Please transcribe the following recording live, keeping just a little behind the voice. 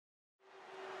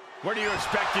What are you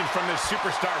expecting from this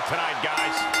superstar tonight,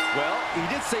 guys? Well, he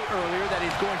did say earlier that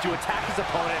he's going to attack his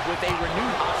opponent with a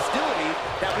renewed hostility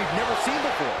that we've never seen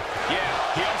before. Yeah,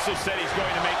 he also said he's going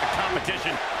to make the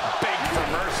competition beg for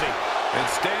mercy. And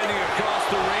standing across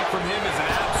the ring from him is an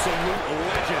absolute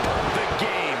legend. The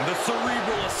game, the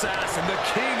cerebral assassin, the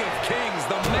king of kings,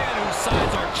 the man who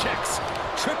signs our checks,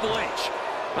 Triple H.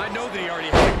 I know that he already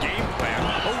had a game plan,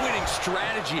 a winning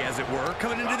strategy, as it were,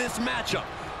 coming into this matchup.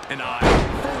 And I,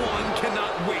 for one,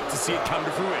 cannot wait to see it come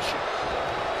to fruition.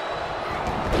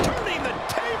 Turning the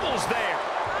tables there.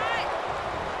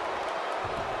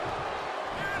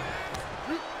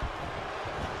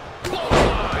 Oh,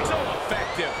 so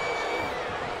effective.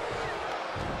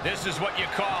 This is what you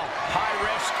call high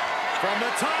risk From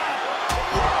the top.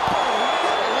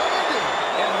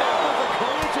 And that was a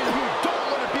collision you don't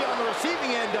want to be on the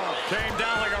receiving end of. Came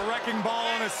down like a wrecking ball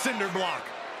on a cinder block.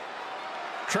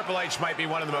 Triple H might be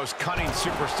one of the most cunning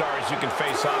superstars you can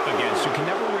face off against. You can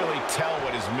never really tell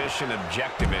what his mission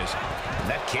objective is.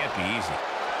 That can't be easy.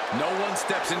 No one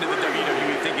steps into the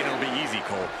WWE thinking it'll be easy,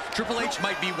 Cole. Triple H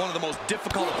might be one of the most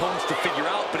difficult opponents to figure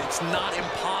out, but it's not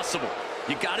impossible.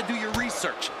 You got to do your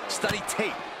research, study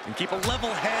tape, and keep a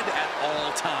level head at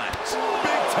all times.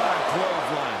 Big time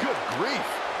clothesline. Good grief.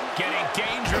 Getting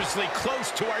dangerously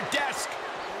close to our desk.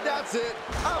 That's it.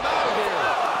 I'm out of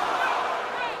here.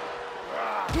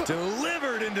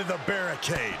 Delivered into the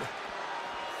barricade.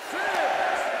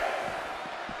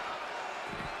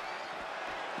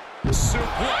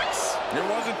 Suplex. It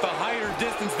wasn't the height or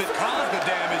distance that caused the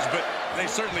damage, but they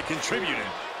certainly contributed.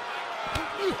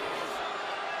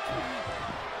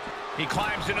 He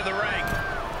climbs into the ring.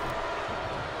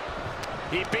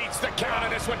 He beats the count,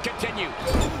 and this one continues.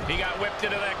 He got whipped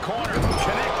into that corner.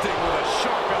 Connecting with a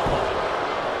sharp elbow.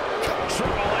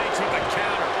 Triple H with the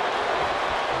counter.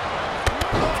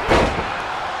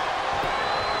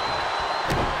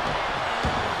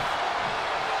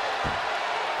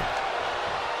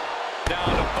 Down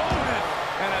to Bowden,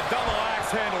 and a double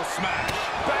axe handle smash.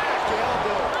 Back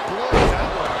elbow. Blows that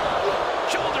one.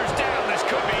 Shoulders down, this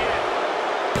could be it.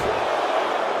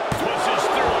 Pushes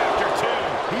through after two.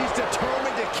 He's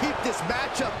determined to keep this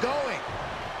matchup going.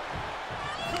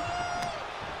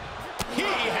 He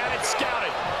had it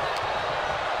scouted.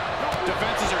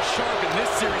 Defenses are sharp in this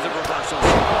series of reversals.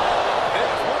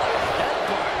 And what a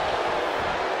headbutt.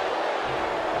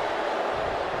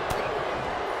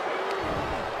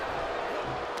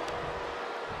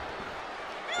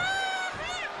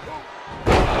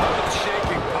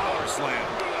 Shaking power slam.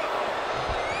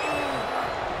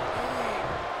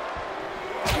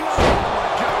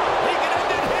 He can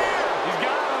end it here. He's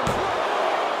got him.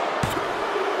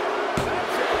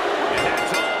 And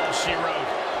that's all she wrote.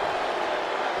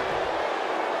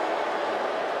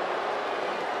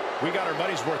 We got our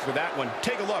money's worth with that one.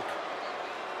 Take a look.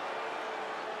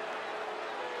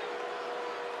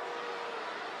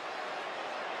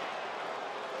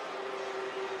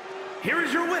 Here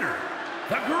is your winner,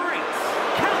 the great